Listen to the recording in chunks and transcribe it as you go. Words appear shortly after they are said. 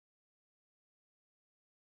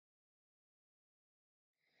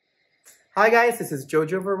Hi guys, this is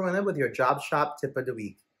Jojo Verona with your Job Shop Tip of the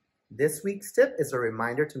Week. This week's tip is a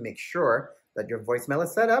reminder to make sure that your voicemail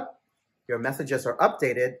is set up, your messages are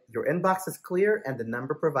updated, your inbox is clear, and the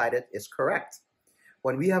number provided is correct.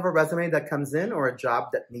 When we have a resume that comes in or a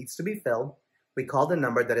job that needs to be filled, we call the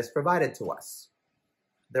number that is provided to us.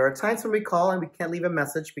 There are times when we call and we can't leave a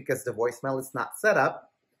message because the voicemail is not set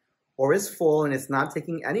up, or is full and it's not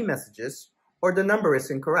taking any messages, or the number is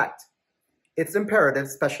incorrect. It's imperative,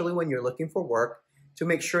 especially when you're looking for work, to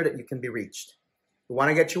make sure that you can be reached. We want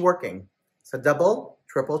to get you working, so double,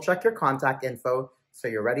 triple check your contact info so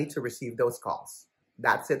you're ready to receive those calls.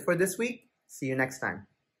 That's it for this week. See you next time.